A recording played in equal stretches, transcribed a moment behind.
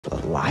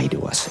lie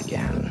to us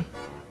again.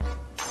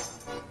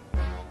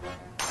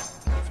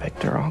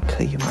 Victor, I'll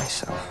kill you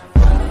myself.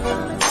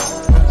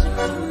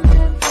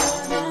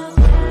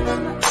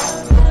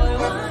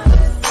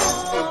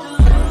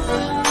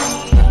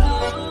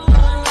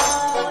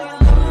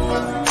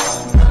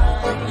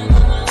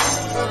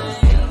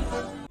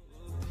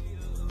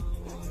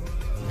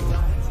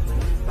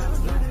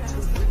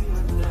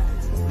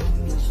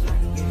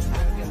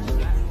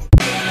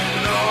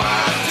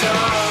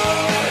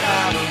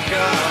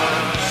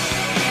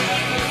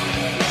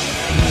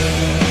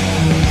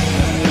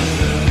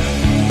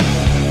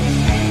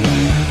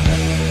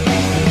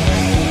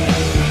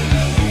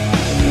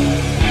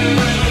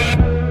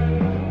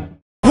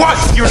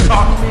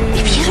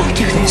 If you don't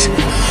do this,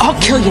 I'll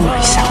kill you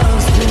myself.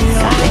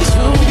 Got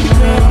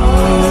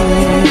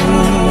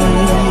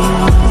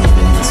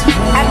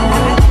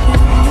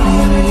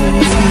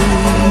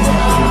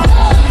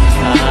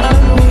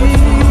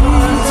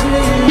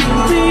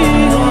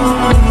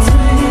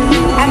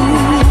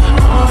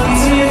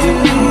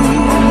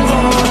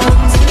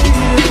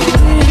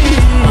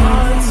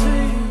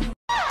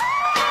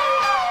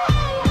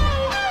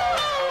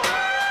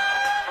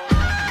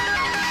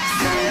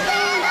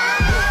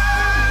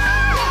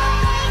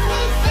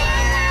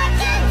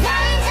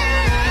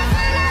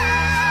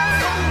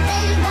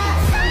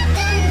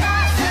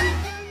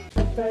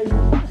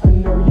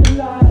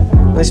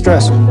Nice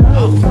dress.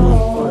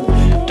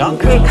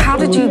 Rick, how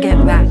did you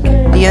get back?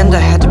 In the end, I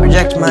had to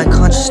project my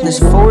consciousness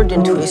forward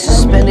into a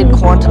suspended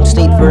quantum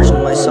state version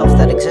of myself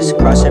that exists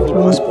across every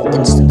possible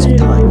instance of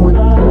time.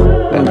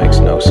 That makes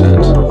no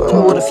sense.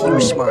 Well, what if you were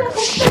smarter?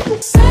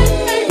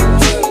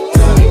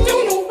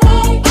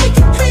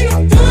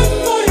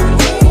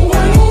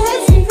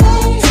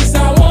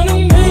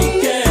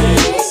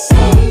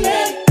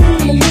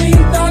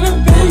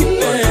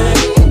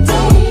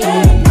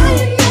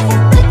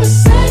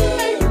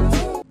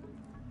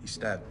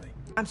 Stabbed me.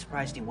 I'm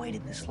surprised he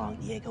waited this long,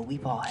 Diego.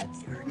 We've all had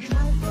the urge.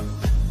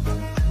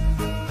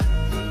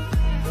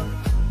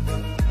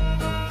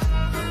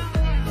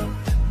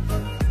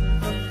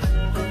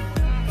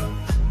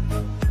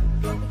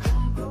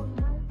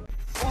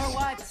 Or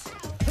what?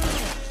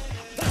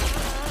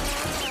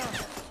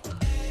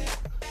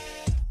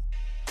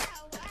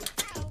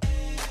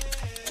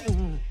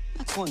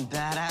 That's one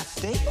badass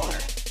steak order.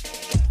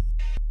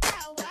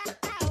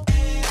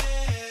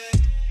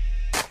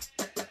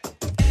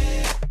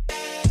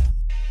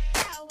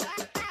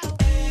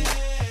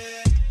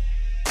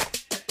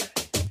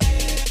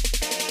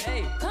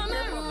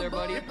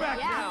 Get back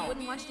now.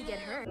 Wouldn't want you to get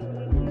hurt.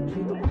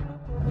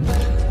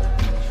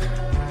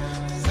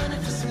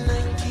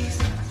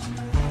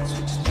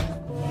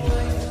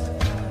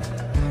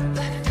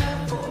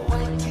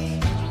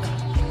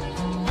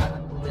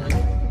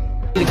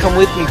 You come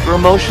with me for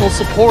emotional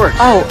support.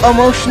 Oh,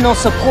 emotional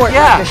support.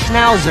 Yeah. Like a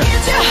schnauzer.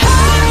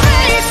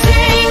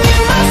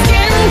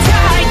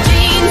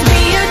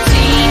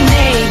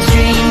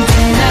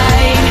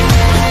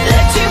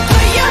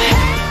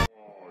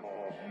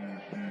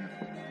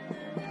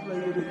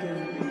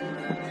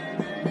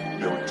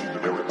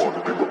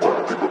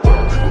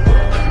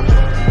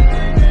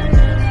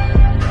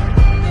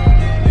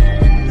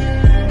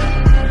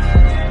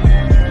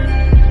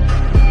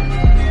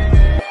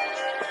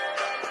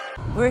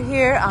 We're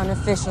here on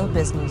official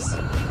business.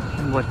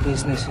 And what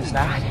business is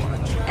that?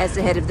 As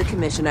the head of the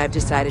commission, I've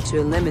decided to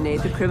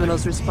eliminate the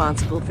criminals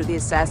responsible for the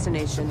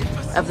assassination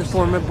of the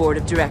former board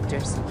of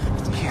directors.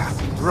 Yeah,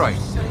 right.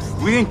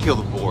 We didn't kill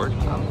the board.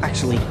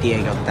 Actually,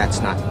 Diego, that's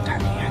not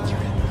entirely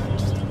accurate.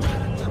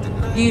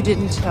 You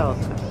didn't tell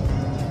them.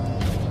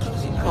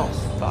 Oh,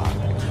 fuck.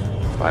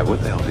 Why, what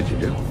the hell did you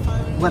do?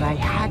 What I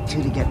had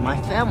to get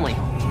my family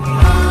home.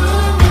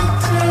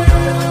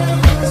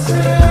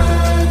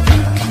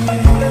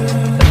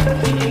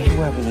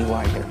 Whoever you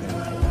are, you're in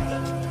my way.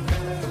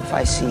 If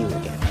I see you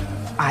again,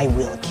 I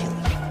will kill you.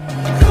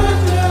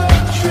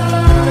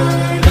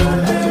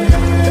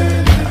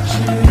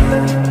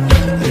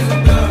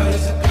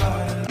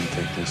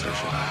 Take this or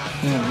shit.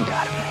 You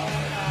got it.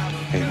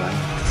 Hey, man.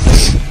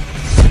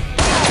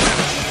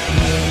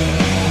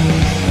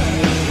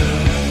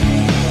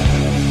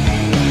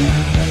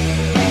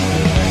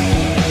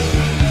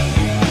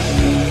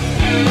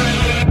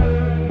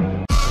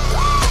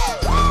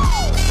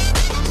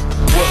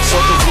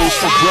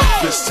 For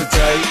breakfast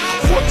today.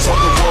 What's on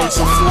the words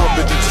of 4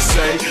 minutes to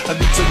say? I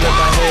need to let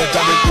my hair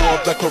down and grow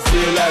up like a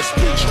real ass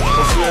bitch. A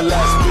real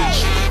ass bitch.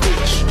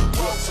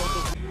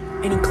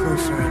 Any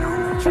closer and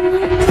on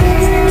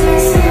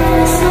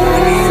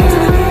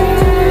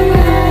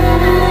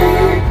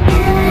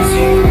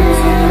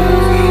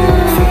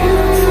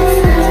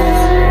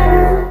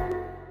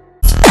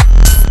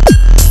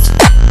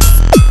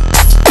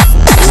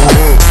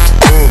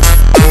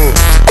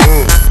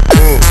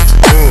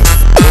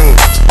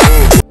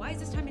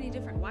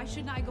Why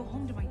shouldn't I go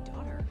home to my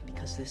daughter?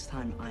 Because this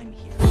time I'm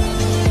here.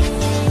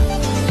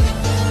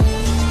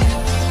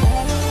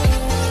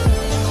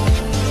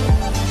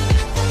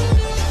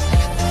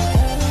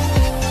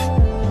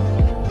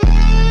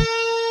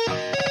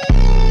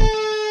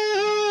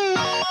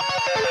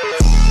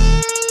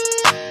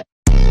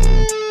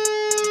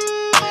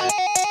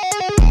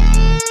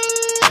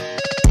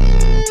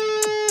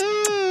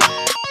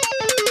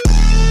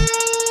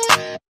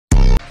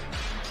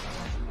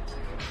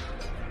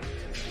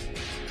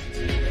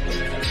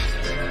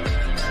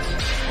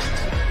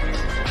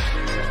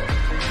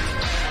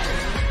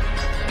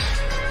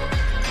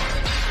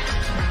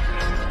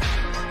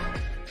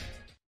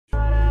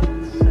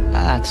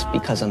 this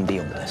because I'm the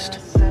oldest.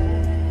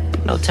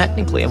 No,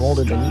 technically, I'm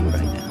older than you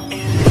right now.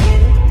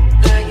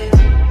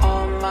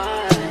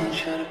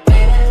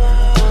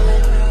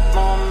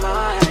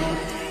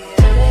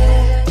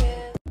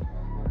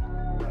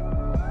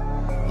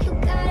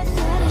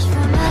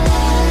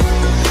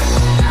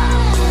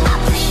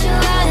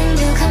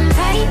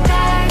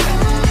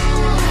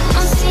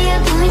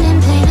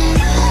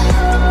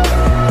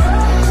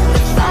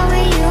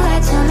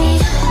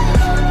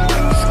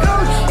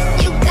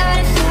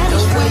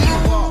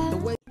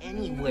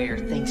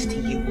 Thanks to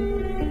you.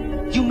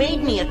 You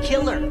made me a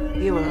killer.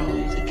 You were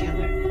always a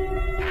killer.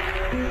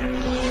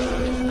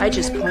 I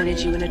just pointed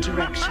you in a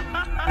direction.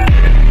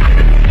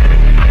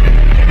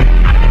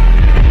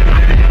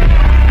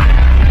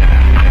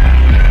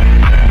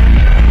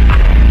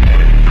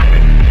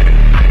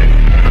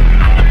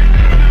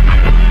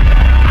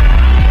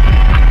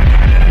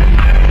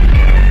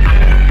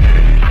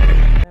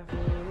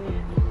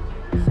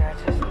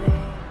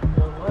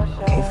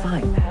 Okay,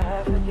 fine.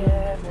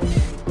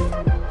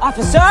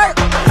 Officer!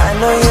 I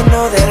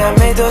know that I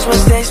made those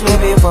mistakes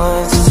maybe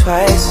once or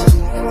twice.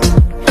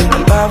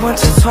 And by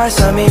once or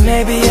twice, I mean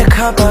maybe a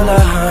couple of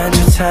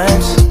 100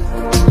 times.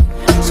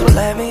 So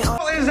let me...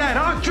 What is that,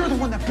 huh? You're the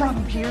one that brought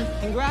him here.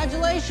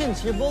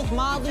 Congratulations, you're both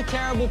mildly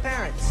terrible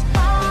parents.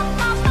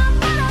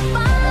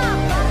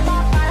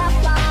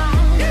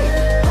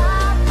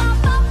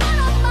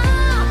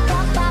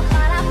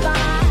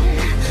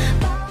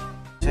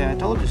 Say I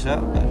told you so,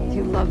 but...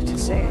 You love to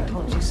say I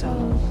told you so.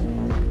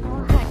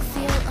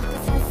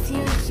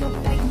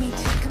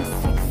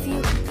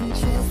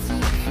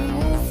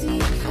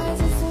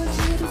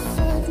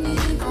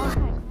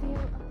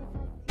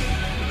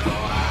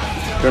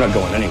 You're not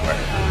going anywhere.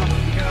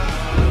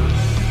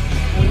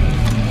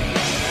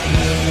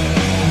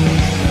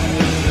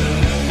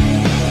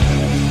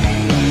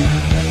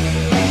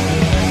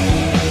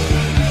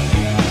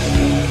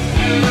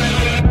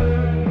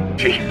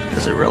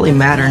 Does it really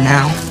matter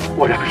now?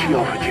 Whatever she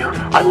offered you,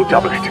 I will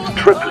double it,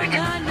 triple it.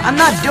 I'm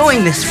not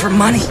doing this for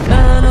money.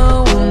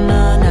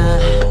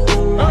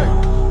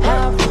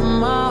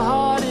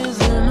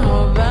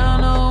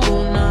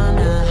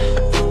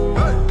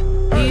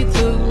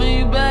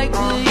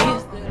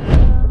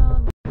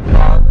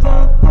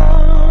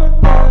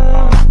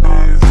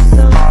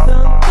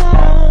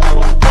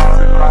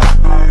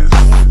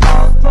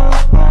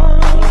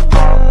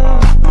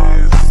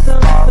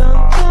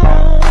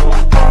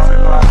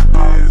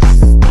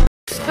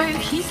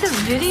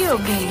 Video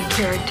game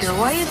character.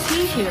 Why is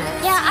he here?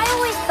 Yeah, I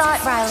always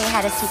thought Riley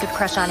had a secret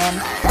crush on him.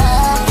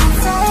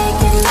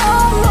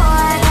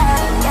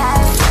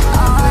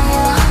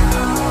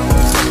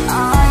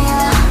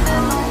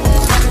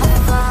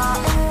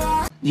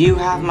 Do you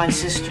have my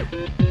sister?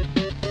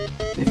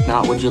 If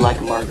not, would you like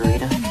a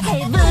margarita?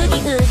 Hey,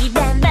 boogie, oogie,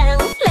 bam, bam.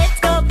 Let's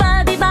go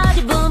body,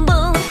 body, boom,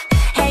 boom.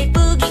 Hey,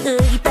 boogie,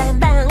 oogie, bam,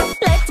 bam.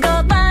 Let's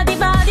go body,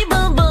 body,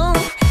 boom, boom.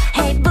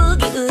 Hey,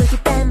 boogie, oogie,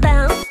 bam,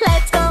 bam.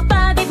 Let's go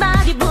body,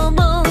 body, boom,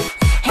 boom.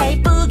 Hey,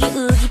 boogie,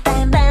 oogie,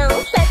 bam, bam.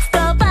 Let's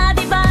go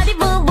body, body,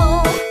 boom,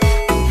 boom.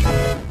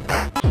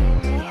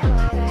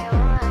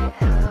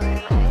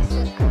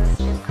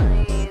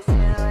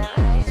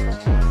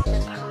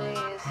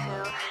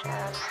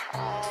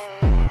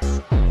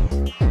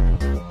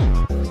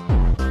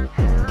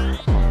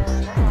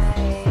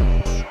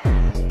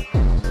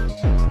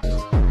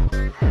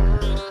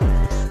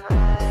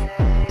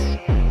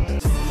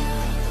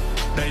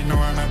 They know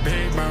I'm a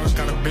big boss,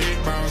 got a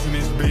big boss in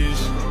this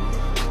bitch.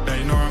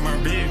 They know I'm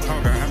a big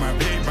talker, have my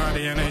big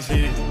body and they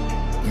shit.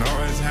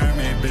 Know it's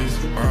me,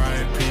 bitch.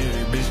 R.I.P.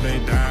 Bitch, they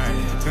die.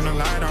 Turn the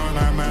light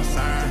on my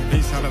side.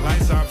 These how the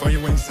lights off for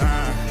you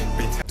inside.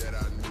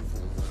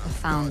 The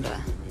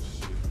founder.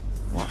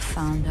 What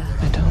founder?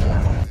 I don't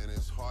know.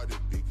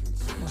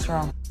 What's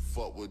wrong?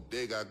 Fuck what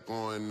they got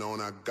going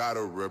on, I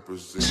gotta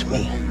represent. It's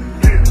me.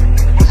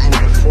 I'm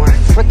before a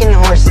freaking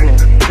horseman.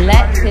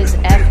 Let his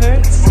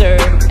efforts serve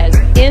as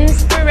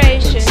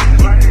inspiration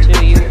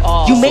to you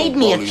all. You made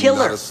me a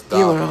killer.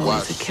 You were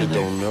always a killer.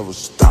 Don't never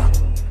stop.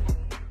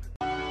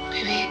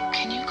 Baby,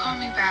 can you call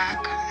me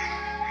back?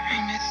 I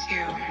miss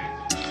you.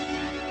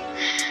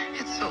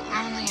 It's so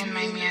lonely in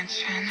my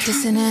mansion.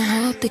 Kissing and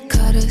hope they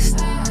cut us,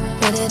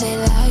 whether they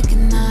like or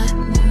not.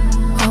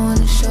 I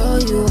wanna show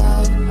you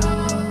up.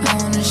 I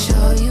wanna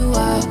show you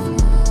up.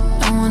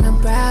 I wanna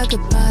brag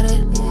about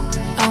it.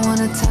 I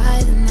wanna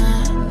tie the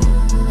knot.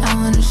 I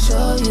wanna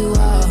show you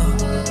up.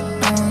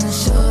 I wanna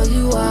show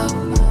you up.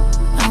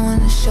 I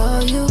wanna show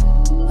you.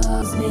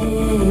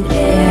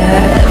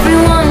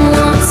 Everyone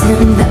wants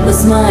him, that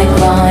was my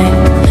crime.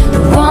 The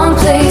wrong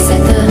place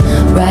at the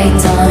right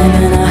time,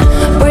 and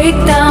I break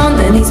down,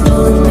 then he's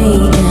pulling me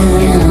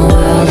in. A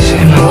world of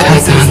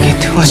voices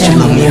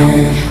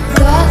jumping.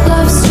 Got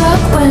love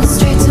struck, went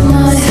straight to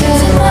my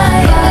head.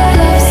 Got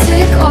love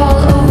sick all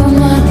over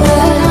my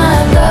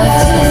bed. Love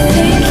to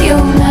think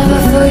you'll never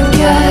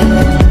forget.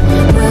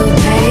 We'll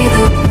pay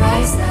the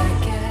price I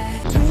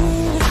get.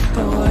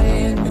 Boy,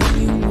 I know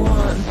you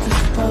want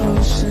this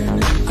potion.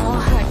 I'll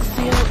hack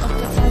seal up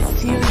the fast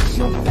tears.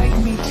 You'll beg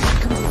me to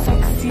come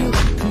sexy.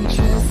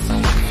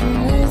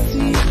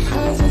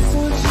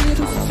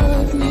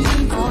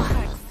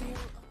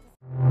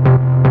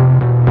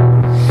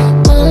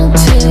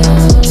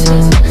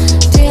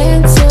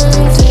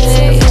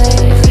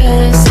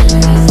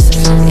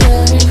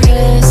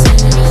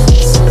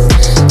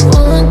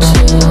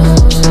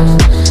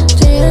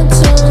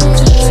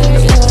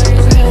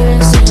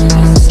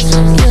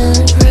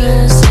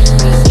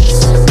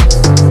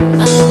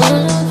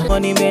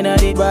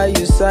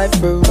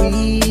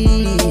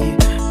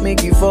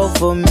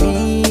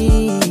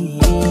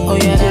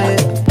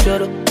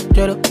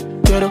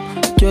 lloro,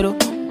 lloro,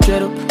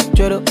 lloro,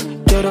 lloro,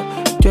 lloro,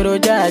 lloro,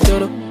 ya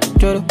lloro,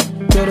 lloro,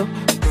 lloro.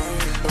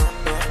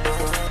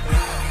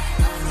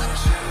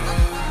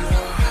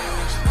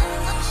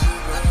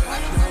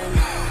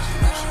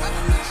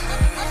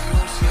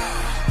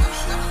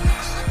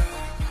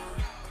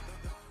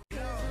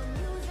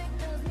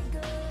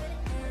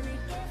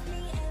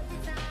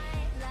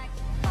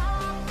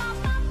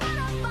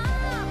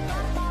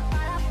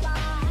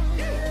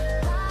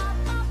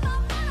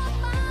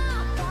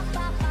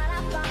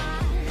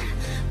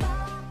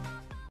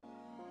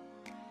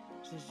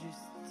 J'ai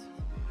juste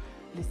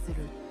laissé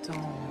le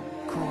temps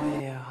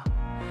courir,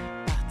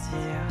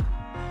 partir,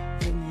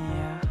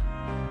 venir,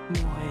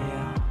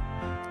 mourir,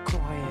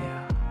 courir,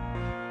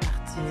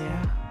 partir,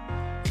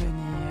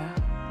 venir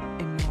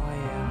et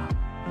mourir.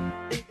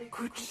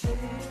 Écoute,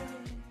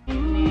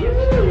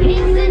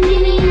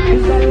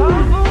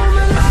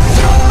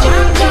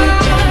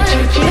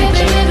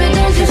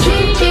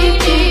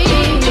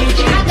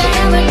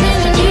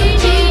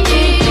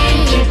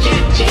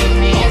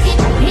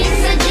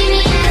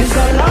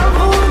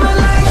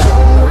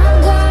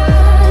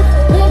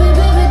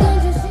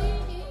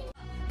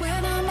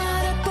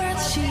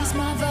 She's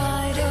my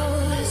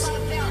vitals.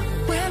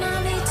 When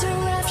I need to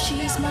rest,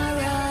 she's my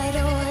ride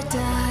or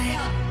die.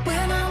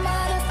 When I'm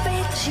out of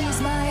faith,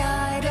 she's my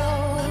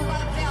idol.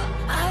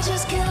 I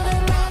just killed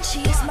a man,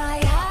 she's my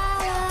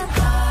alibi.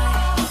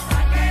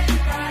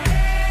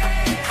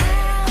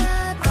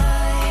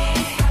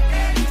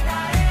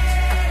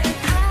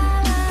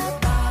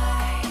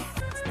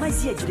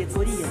 Mas e a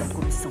diretoria da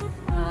comissão?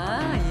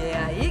 Ah, e é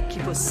aí que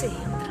você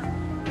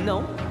entra.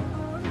 Não?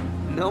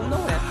 Não,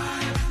 não é.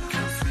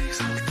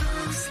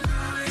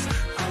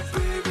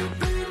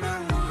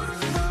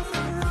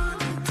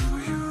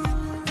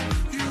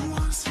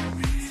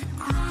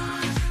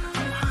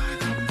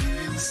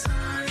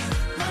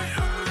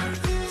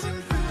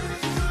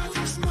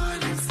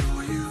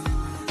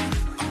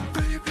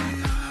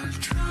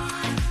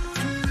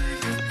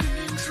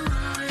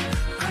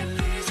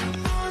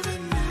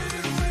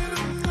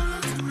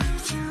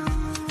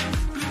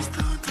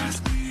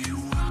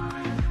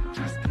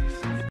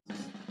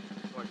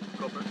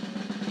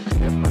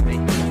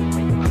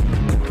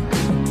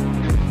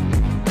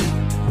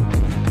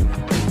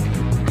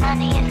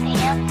 Money is the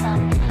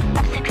anthem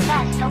of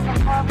success. So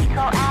before we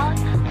go out,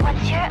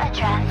 what's your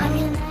address? I'm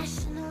your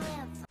national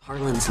anthem.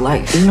 Harlan's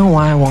life. You know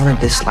why I wanted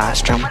this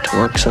last jump to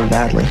work so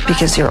badly?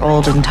 Because you're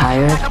old and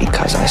tired?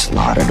 Because I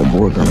slaughtered a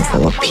boardroom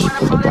full of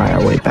people to buy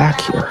our way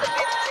back here.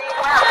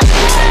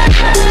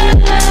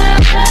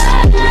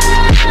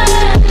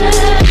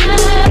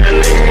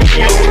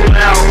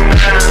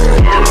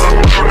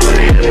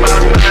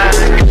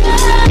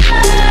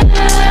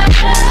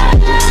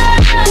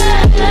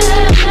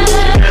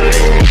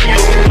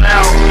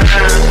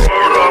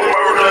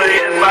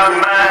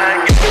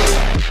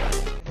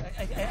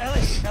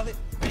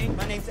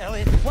 My name's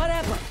Elliot.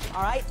 Whatever,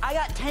 all right? I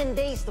got 10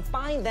 days to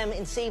find them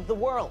and save the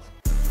world.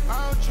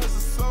 I don't trust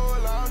a soul,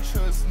 I don't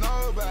trust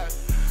nobody.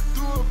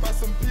 Threw up by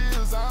some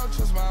pills, I don't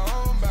trust my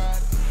own body.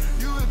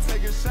 You would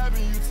take a shot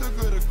and you took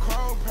her to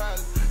Chrome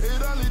Palace.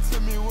 It only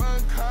took me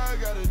one car,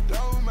 got a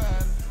dome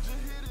man.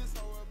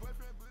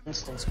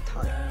 Instance of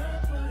time.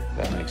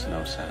 That makes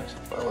no sense.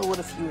 Well, what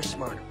if you were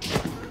smarter?